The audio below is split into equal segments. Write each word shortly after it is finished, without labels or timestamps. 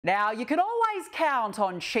Now, you can always count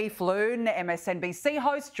on Chief Loon, MSNBC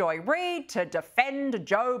host Joy Reid, to defend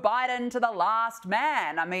Joe Biden to the last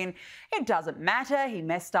man. I mean, it doesn't matter. He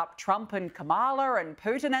messed up Trump and Kamala and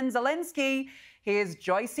Putin and Zelensky. Here's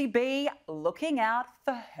Joycey B looking out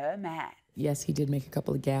for her man. Yes, he did make a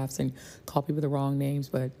couple of gaffes and call people the wrong names,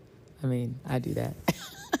 but, I mean, I do that.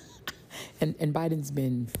 and Biden's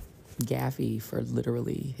been gaffy for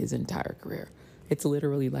literally his entire career. It's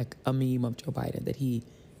literally like a meme of Joe Biden that he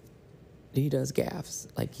does gaffes.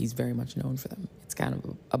 Like, he's very much known for them. It's kind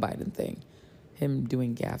of a Biden thing. Him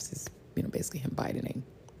doing gaffes is, basically him Bidening.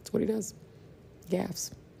 That's what he does.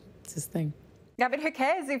 Gaffes. It's his thing. Yeah, but who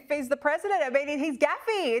cares if he's the president? I mean, he's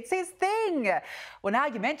gaffy. It's his thing. Well, now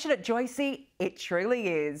you mention it, Joycey, it truly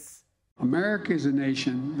is. America is a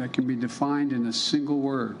nation that can be defined in a single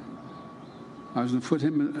word. I was going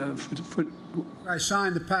to I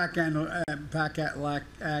signed the PAC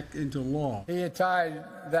Act into law. He had tied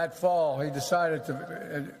that fall. He decided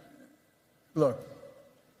to look.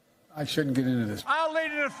 I shouldn't get into this. I'll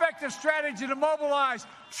lead an effective strategy to mobilize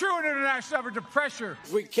true international effort to pressure.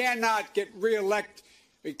 We cannot get reelected.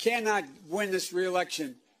 We cannot win this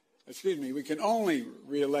reelection. Excuse me, we can only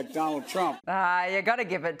re-elect Donald Trump. You got to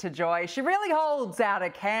give it to Joy. She really holds out a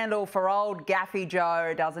candle for old gaffy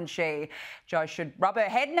Joe, doesn't she? Joe should rub her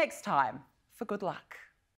head next time for good luck.